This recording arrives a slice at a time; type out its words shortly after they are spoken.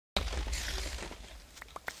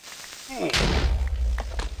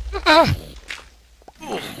Ah!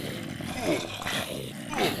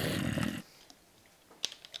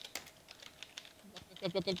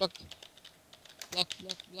 Block, block, block, block. Block,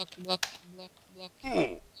 block, block, block, block, block.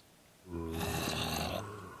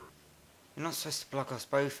 You're not supposed to block us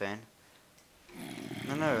both in.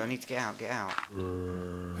 No, no, I need to get out, get out.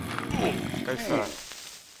 Go first.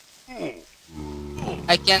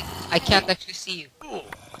 I can't actually see you.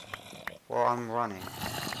 Well, I'm running.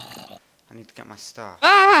 I need to get my stuff.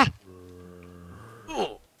 Ah!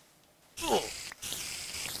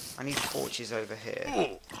 I need torches over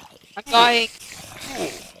here. I'm dying.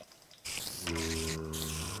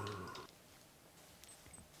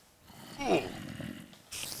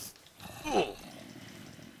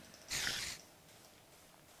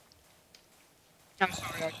 I'm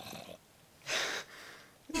sorry.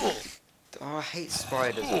 Oh, I hate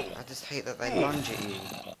spiders. I just hate that they lunge at you.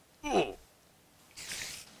 Oh,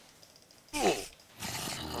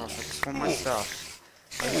 I just want my stuff.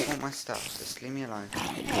 I just want my stuff. Just leave me alone.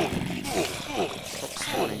 Stop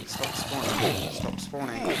spawning. Stop spawning. Stop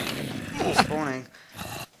spawning. Stop spawning.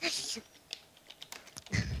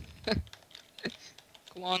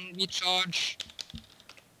 Come on, recharge.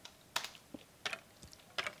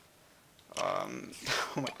 Oh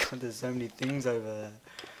my god, there's so many things over there.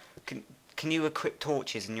 Can you equip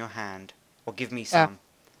torches in your hand? Or give me some?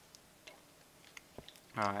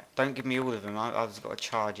 Alright, don't give me all of them. I've just got to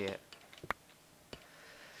charge it.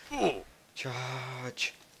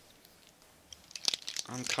 Charge.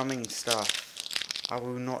 I'm coming, stuff. I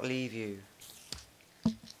will not leave you.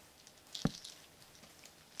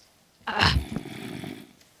 I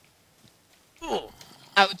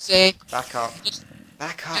would say Back up. just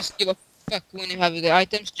Back up. just give a fuck when you have the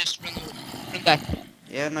items. Just run back.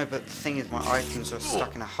 Yeah, no, but the thing is my items are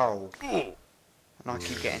stuck in a hole. And I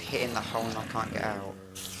keep getting hit in the hole and I can't get out.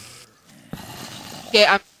 Okay,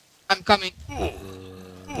 I'm coming.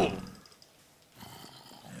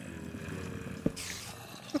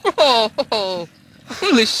 Oh,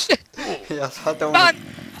 holy shit! Yes, I don't Run!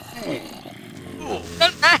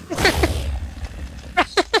 Run back!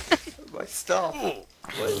 my stuff.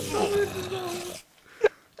 My stuff.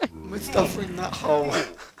 My stuff are in that hole.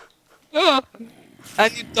 Oh,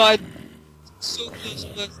 and you died so close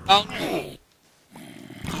to us down.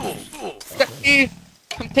 Get me!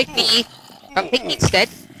 Come take me! Come take me instead!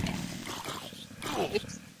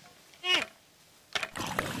 Oops.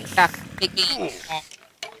 Yeah, take me! Oh.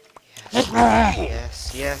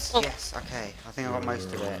 Yes, yes, yes. Okay, I think I got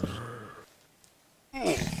most of it.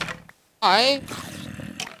 Hi!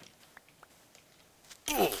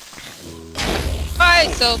 Hi!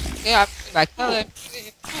 So, yeah, I'm back. No,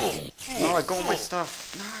 I got all my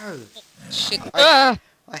stuff. No! Shit. Ah!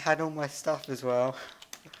 I had all my stuff as well.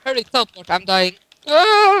 Hurry, teleport, I'm dying.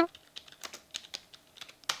 Ah!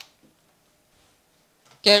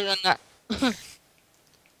 Okay, run that.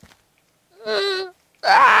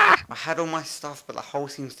 Ah! I had all my stuff, but the hole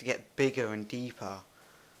seems to get bigger and deeper.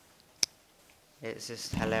 It's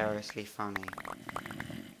just hilariously funny.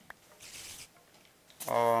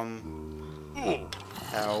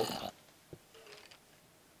 Help.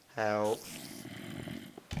 Help.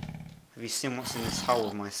 Have you seen what's in this hole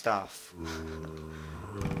with my stuff?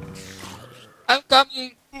 I'm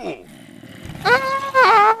coming.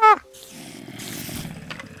 Ah!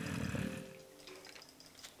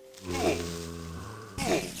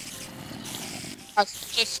 I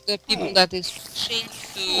suggest the people that is watching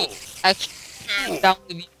to actually turn down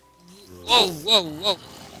the video. Whoa, whoa, whoa.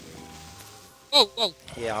 Whoa, whoa.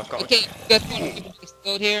 Yeah, I've got... Okay, you got one people to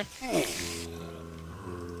explode here.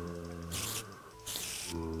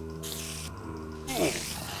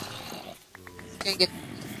 Can get...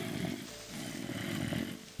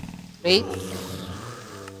 Wait.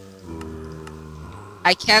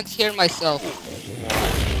 I can't hear myself.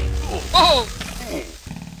 Oh!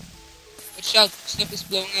 Watch out, stuff is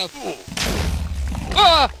blowing up.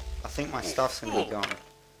 Ah! I think my stuff's gonna be gone.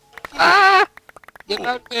 Ah! Get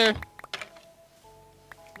out there.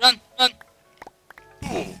 Run, run.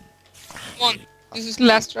 Come on, this is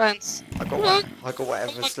last chance. I got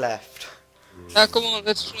whatever's left. Come on,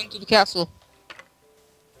 let's run to the castle.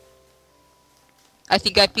 I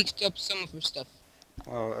think I picked up some of your stuff.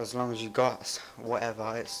 Well, as long as you got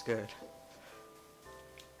whatever, it's good.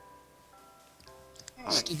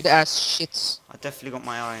 Stupid ass shits. I definitely got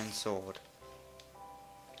my iron sword.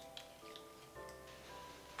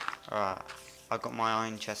 Alright, I got my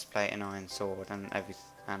iron chest plate and iron sword and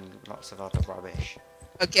and lots of other rubbish.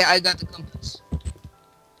 Okay, I got the compass.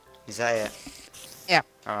 Is that it? Yeah.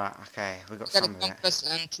 Alright, okay, we got Got a some of it. compass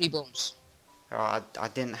and 3 bones. Alright, I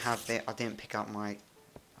didn't pick up my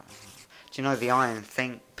Do you know the iron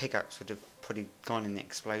pickaxe would have probably gone in the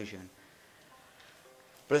explosion.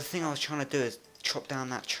 But the thing I was trying to do is chop down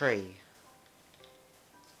that tree.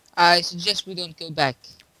 I suggest we don't go back.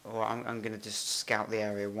 Or I'm gonna just scout the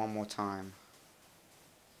area one more time.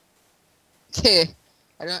 I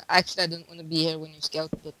don't want to be here when you scout,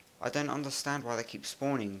 but I don't understand why they keep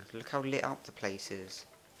spawning. Look how lit up the place is.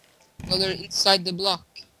 well, they're inside the block.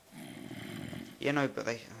 You know, but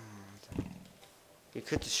they... you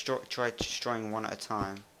could try destroying one at a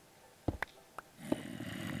time.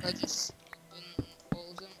 I just open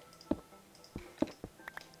all of them.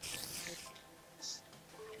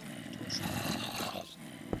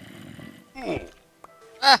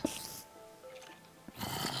 Ah!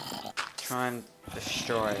 Try and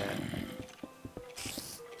destroy it.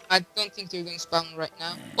 I don't think they're gonna spawn right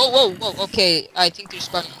now. Oh, whoa, whoa, okay. I think they're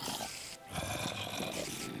spawning.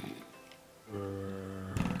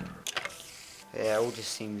 Yeah, it all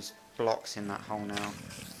just seems blocks in that hole now.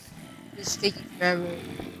 It's taking forever.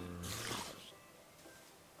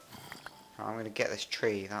 Right, I'm gonna get this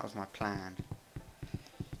tree. That was my plan.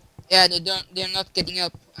 Yeah, they're not getting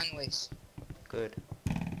up anyways. Good.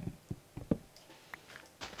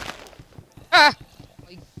 Ah!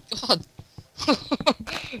 My god.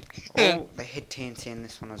 Oh, they hid TNT in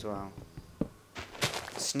this one as well.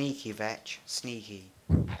 Sneaky, Vetch. Sneaky.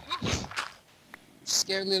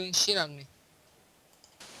 Scared living shit out of me.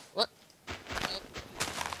 What? Nope.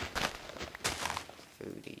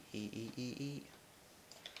 Food, eat.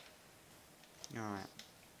 Alright.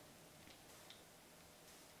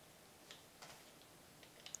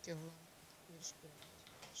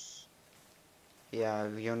 Yeah,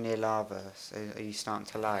 you're near lava, so are you starting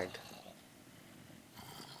to lag?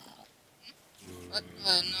 What?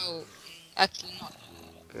 No, actually not.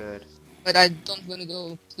 Good. But I don't want to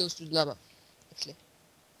go close to the lava, actually.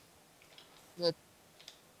 But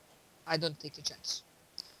I don't take the chance.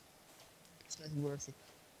 It's not worth it.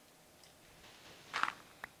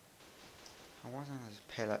 I wasn't just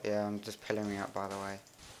pillar. Yeah, I'm just pillaring up, by the way.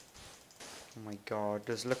 Oh my god,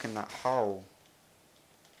 just look in that hole.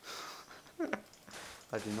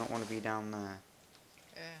 I do not want to be down there.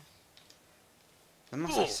 Yeah. There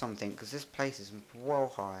must be something, because this place is well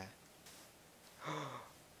high.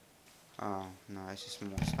 Oh, no, it's just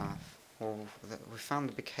more stuff. Well, we found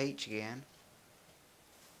the big H again.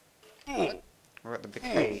 We're at the big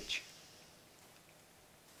H.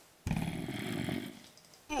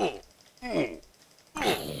 Run.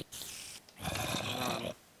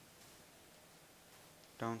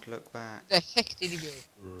 Don't look back. Where the heck did he go?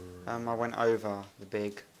 I went over the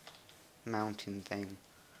big mountain thing.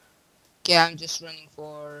 Okay, I'm just running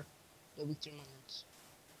for the victory moment.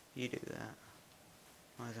 You do that.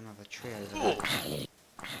 Oh, there's another tree over there.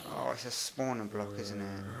 Oh, it's a spawner block, isn't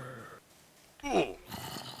it?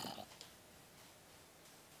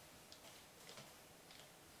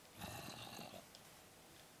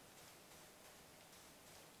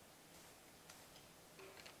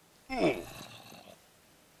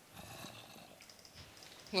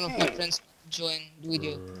 One of my friends joined the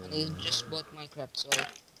video and he just bought Minecraft, so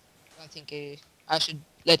I think I should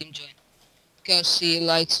let him join. Because he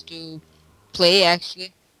likes to play,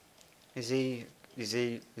 actually. Is he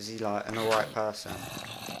like an alright person?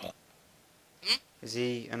 Hmm? Is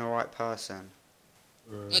he an alright person?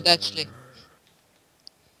 Not actually.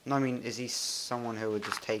 No, I mean, is he someone who would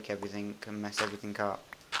just take everything and mess everything up?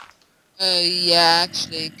 Yeah,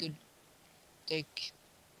 actually, he could take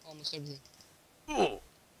almost everything.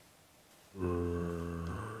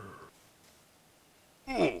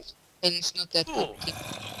 And it's not that good.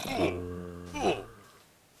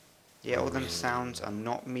 Yeah, all them sounds are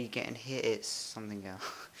not me getting hit, it's something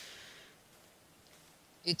else.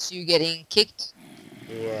 It's you getting kicked.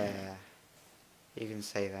 Yeah, you can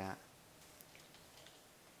say that.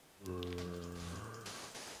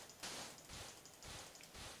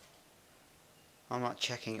 I'm not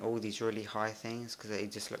checking all these really high things because they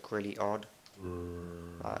just look really odd.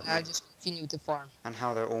 I just continue to farm. And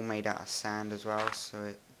how they're all made out of sand as well,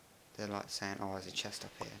 so they're like saying, oh, there's a chest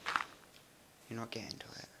up here. You're not getting to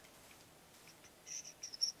it.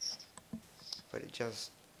 But it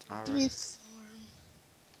just...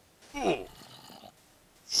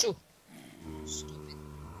 Shoo. Stupid.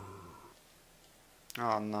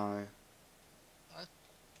 Oh no. What?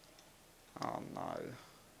 Oh no.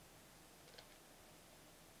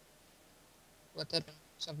 What happened?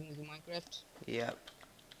 Something with Minecraft? Yep.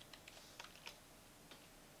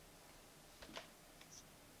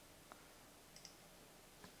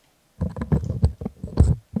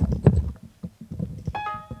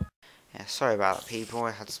 Yeah, sorry about that, people.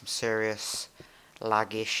 I had some serious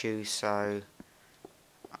lag issues, so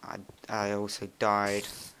I I also died,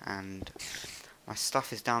 and my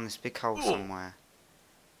stuff is down this big hole somewhere.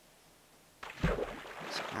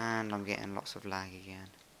 And I'm getting lots of lag again.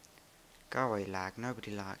 Go away, lag.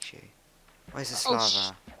 Nobody likes you. Where's this Oh,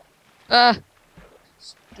 lava? ah!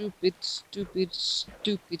 Stupid, stupid,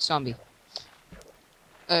 stupid zombie.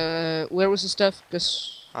 Where was the stuff?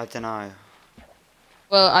 Cause, I don't know.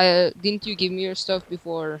 well, didn't you give me your stuff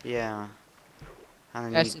before? Yeah. And I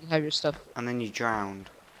then you still have your stuff. drowned.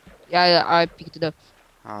 Yeah, yeah, I picked it up.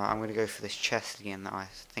 I'm gonna go for this chest again that I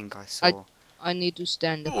think I I saw. I need to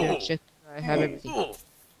stand up here and check. I have everything.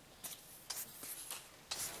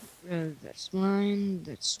 That's mine.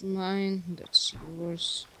 That's mine. That's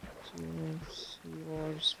yours. Yours.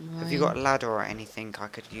 Yours. Have you got Mine. a ladder or anything I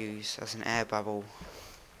could use as an air bubble?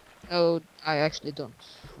 No, I actually don't.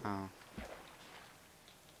 Oh.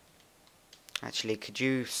 Actually, could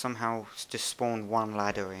you somehow just spawn one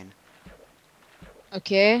ladder in?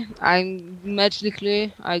 Okay, I'm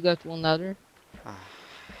magically. I got one ladder. Uh,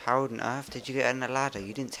 how on earth did you get a ladder?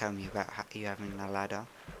 You didn't tell me about you having a ladder.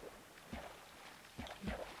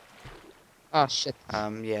 Oh shit.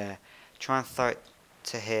 Yeah. Try and throw it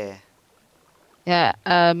to here. Yeah,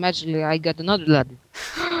 magically I got another ladder.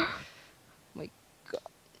 My god.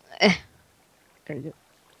 There you go.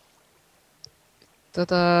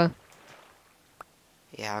 Ta-da.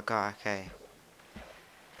 Yeah, I got okay.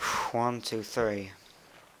 1, 2, 3.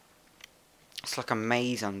 It's like a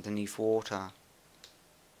maze underneath water.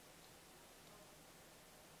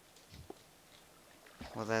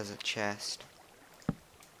 Well, there's a chest.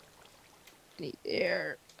 Need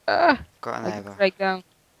air. Ah, Got an I can ever. break down.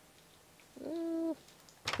 Uh,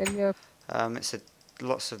 get me up. It's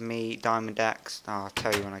lots of meat, diamond axe. Oh, I'll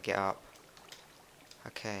tell you when I get up.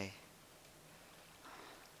 Okay.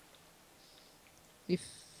 If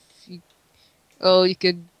you, oh, you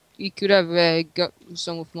could have got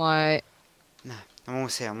some of my. No, I'm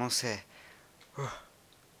almost here. I'm almost here.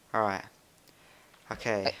 Alright.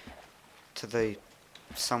 Okay. To the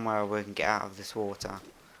somewhere we can get out of this water.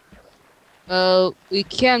 We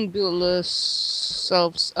can build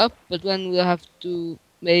ourselves up, but then we'll have to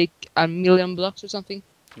make 1,000,000 blocks or something.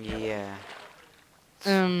 Yeah.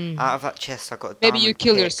 Um, Out of that chest, I got a maybe you diamond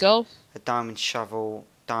kill pick, yourself. a diamond shovel,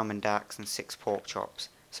 diamond axe, and 6 pork chops.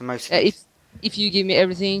 So most of Uh, these, if if you give me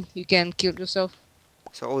everything, you can kill yourself.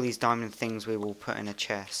 so all these diamond things we will put in a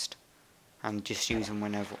chest and just use them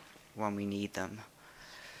when we need them.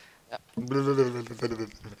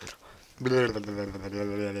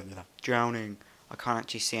 Drowning. I can't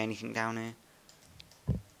actually see anything down here.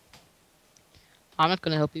 I'm not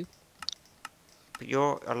gonna help you. But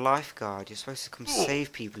you're a lifeguard. You're supposed to come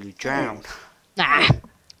save people who drown. Nah.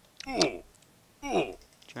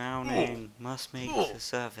 Drowning must make the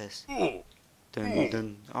surface. Dun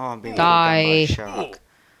dun. Oh, I'm being pulled down by Die. a shark.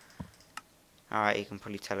 Alright, you can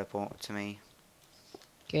probably teleport to me.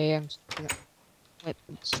 Okay, I'm just gonna wait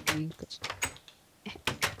on the screen.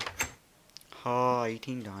 Ha,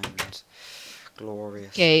 18 diamonds.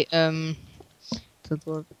 Glorious. Okay,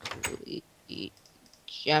 teleport.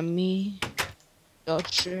 Jammy.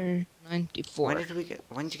 Dodger 94.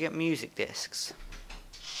 When did you get music discs?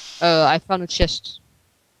 I found a chest.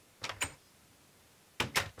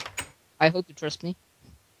 I hope you trust me.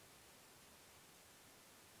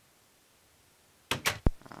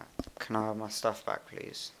 Can I have my stuff back,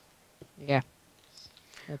 please? Yeah.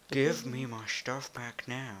 Give me my stuff back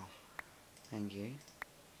now. Thank you.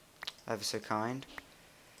 Ever so kind.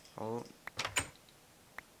 Oh.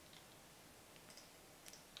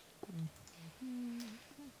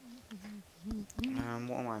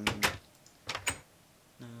 What am I